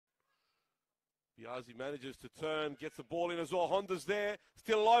Yazzie manages to turn, gets the ball in as well. Honda's there,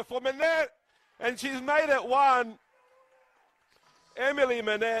 still alive for Minett, and she's made it one. Emily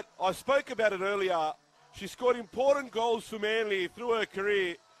Minett, I spoke about it earlier. She scored important goals for Manly through her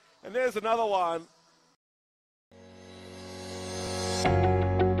career, and there's another one.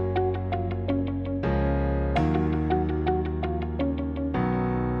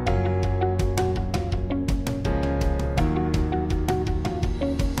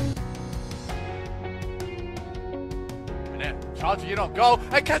 Charging in on goal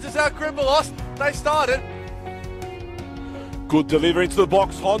and catches out Grimbalos. They started. Good delivery into the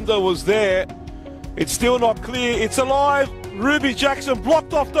box. Honda was there. It's still not clear. It's alive. Ruby Jackson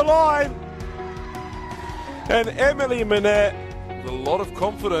blocked off the line. And Emily Minett, with a lot of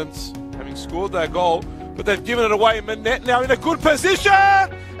confidence, having scored that goal, but they've given it away. Minett now in a good position,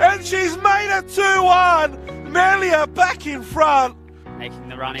 and she's made it 2-1. Manly are back in front. Making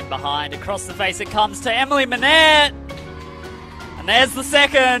the run in behind. Across the face it comes to Emily Minett. And there's the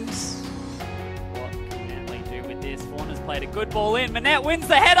second. What can Manly do with this? Warner's played a good ball in. Minett wins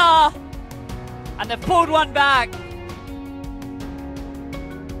the header. And they've pulled one back.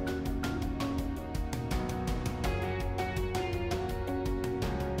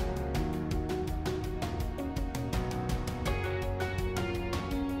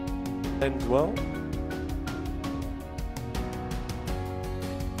 Ends well.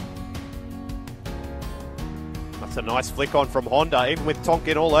 That's a nice flick on from Honda, even with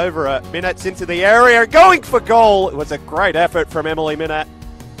Tonkin all over it. Minett's into the area, going for goal. It was a great effort from Emily Minett.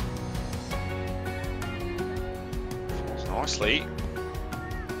 Falls nicely.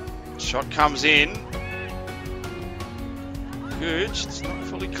 Shot comes in. Good. It's not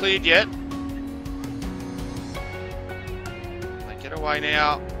fully cleared yet. They get away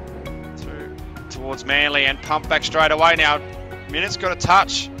now through towards Manly and pump back straight away now. Minett's got a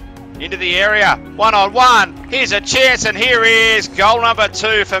touch. Into the area, 1-on-1, here's a chance, and here is goal number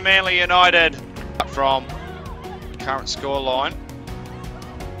 2 for Manly United. From current scoreline,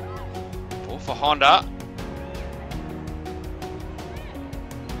 ball for Honda.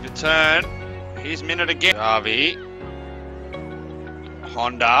 Good turn, here's Minett again. Jarvie,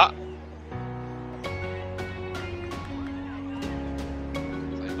 Honda.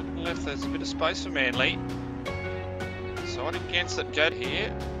 They look left, there's a bit of space for Manly. Side against it, good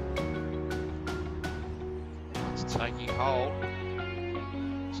here. Taking hold.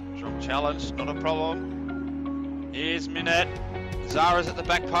 Strong challenge, not a problem. Here's Minett. Zara's at the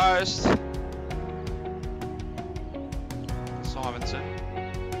back post. Simonson.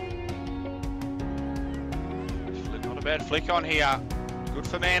 Not a bad flick on here. Good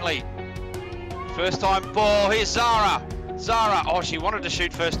for Manly. First time ball. Here's Zara. Zara. Oh, she wanted to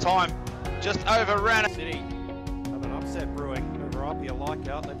shoot first time. Just overran it. City have an upset brewing over Apia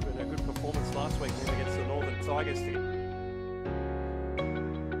Leica. They've been a good performance last week against the Northern Tigers.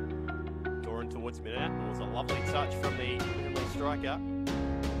 Doran towards Minett. It was a lovely touch from the Manly striker.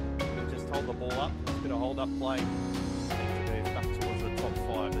 They just hold the ball up. A bit of hold-up play. To move back towards the top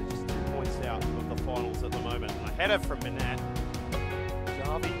 5. They're just 2 points out of the finals at the moment. And a header from Minett.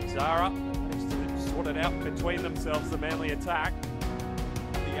 Jarvie, Zara, they managed to sort it out between themselves, the Manly attack.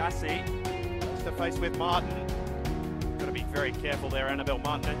 Yazzie, face to face with Martin. Got to be very careful there, Annabelle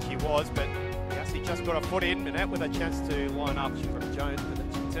Martin, and she was, but Yazzie just got a foot in. Minett with a chance to line up from Jones, but then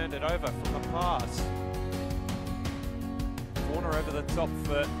she turned it over from the pass. Corner over the top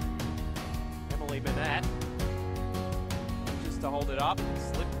for Emily Minett. Just to hold it up,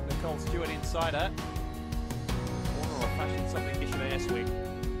 slip Nicole Stewart inside her. Corner will fashion something Missionary Eswick.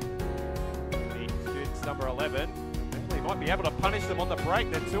 The students number 11. Manly might be able to punish them on the break.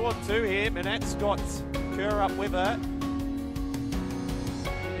 They're 2-on-2 here. Minett's got Kerr up with her.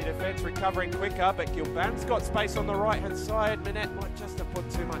 The defence recovering quicker, but Gilban's got space on the right-hand side. Minett might just have put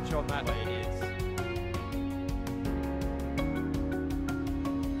too much on that. It is.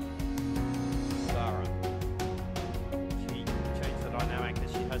 Zara. She changed the dynamic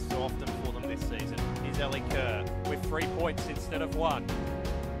as she has so often for them this season. Here's Ellie Kerr with 3 points instead of 1.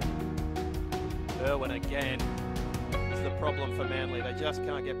 Irwin again. The problem for Manly, they just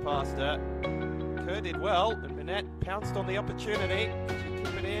can't get past her. Kerr did well, and Minett pounced on the opportunity. She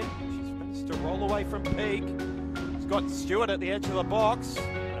kept it in. She's managed to roll away from peak. She's got Stewart at the edge of the box.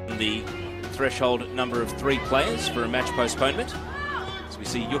 The threshold number of 3 players for a match postponement. So we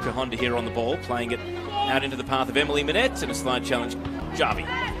see Yuka Honda here on the ball, playing it out into the path of Emily Minett, and a slide challenge. Jarvie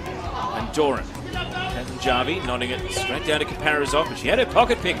and Doran. Jarvie nodding it straight down to Kaparazov, but she had her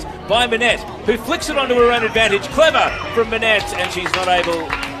pocket picked by Minett, who flicks it onto her own advantage. Clever from Minett, and she's not able.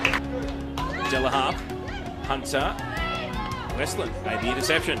 Delaharp, Hunter, Westland made the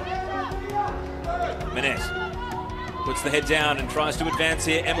interception. Minett puts the head down and tries to advance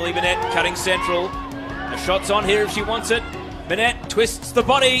here. Emily Minett cutting central. A shot's on here if she wants it. Minett twists the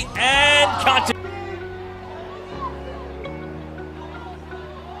body and can't do.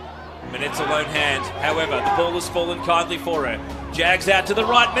 Minett's a lone hand. However, the ball has fallen kindly for her. Jags out to the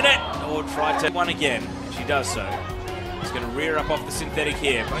right. Minett tried to one again. She does so. He's going to rear up off the synthetic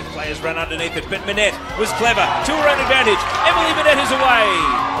here. Both players run underneath it, but Minett was clever to her own advantage. Emily Minett is away,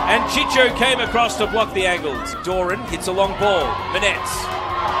 and Chicho came across to block the angles. Doran hits a long ball. Minett.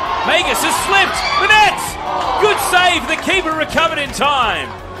 Magus has slipped. Minett! Good save. The keeper recovered in time.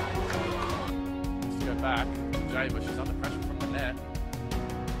 Let's go back. Jay, but she's under pressure from Minett.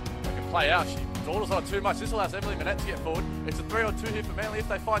 They can play out. She dawdles on too much. This allows Emily Minett to get forward. It's a 3-on-2 here for Manly if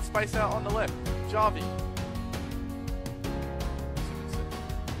they find space out on the left. Jarvie.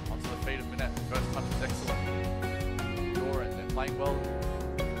 Onto the feet of Minett. First touch is excellent. Doran, they're playing well.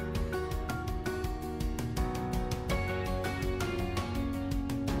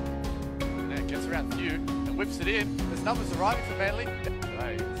 Minett gets around Few and whips it in. There's numbers arriving for Manly.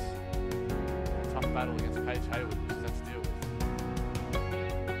 Today it's a tough battle against Paige Hayward, which is to deal with.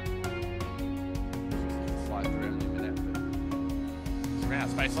 Slide through Emily Minett, but she's ran out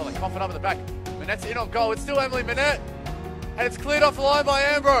of space. Oh, they cough it up at the back. Minett's in on goal. It's still Emily Minett, and it's cleared off the line by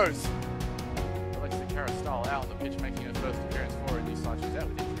Ambrose. Alexia Carastyle out on the pitch, making her first appearance for her. This side, she's out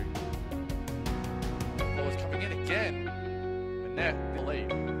with injury. The ball is coming in again. Minett, the lead.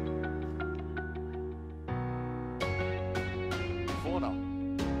 Corner.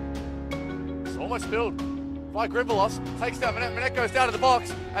 It's almost filled by Gribolos. Takes down Minett. Minett goes down to the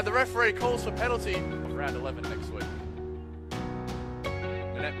box, and the referee calls for penalty of round 11 next week.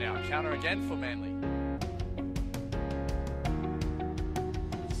 Minett now, counter again for Manly.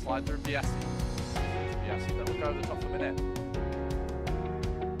 Slide through Biasi. That'll go over the top for Minett.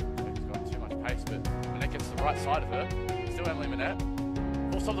 She's got too much pace, but Minett gets to the right side of her. Still Emily Minett.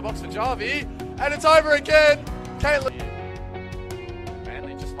 Full stop the box for Jarvie, and it's over again. Caitlin.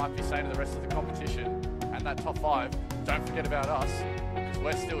 Manly just might be saying to the rest of the competition and that top 5, don't forget about us, because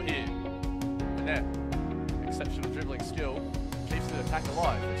we're still here. Minett, exceptional dribbling skill, keeps the attack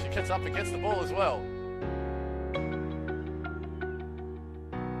alive. She gets up against the ball as well.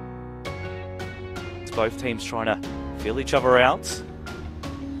 Both teams trying to feel each other out.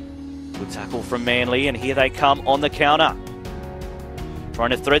 Good tackle from Manly, and here they come on the counter. Trying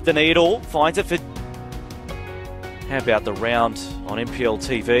to thread the needle, finds it for... How about the round on NPL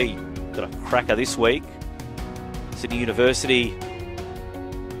TV? Got a cracker this week. Sydney University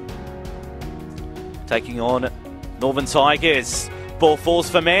taking on Northern Tigers. Ball falls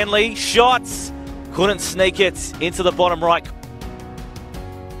for Manly. Shots! Couldn't sneak it into the bottom right.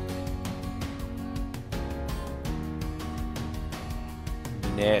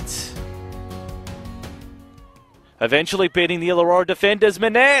 Minett. Eventually beating the Illawarra defenders.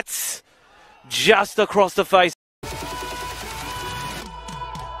 Minett! Just across the face.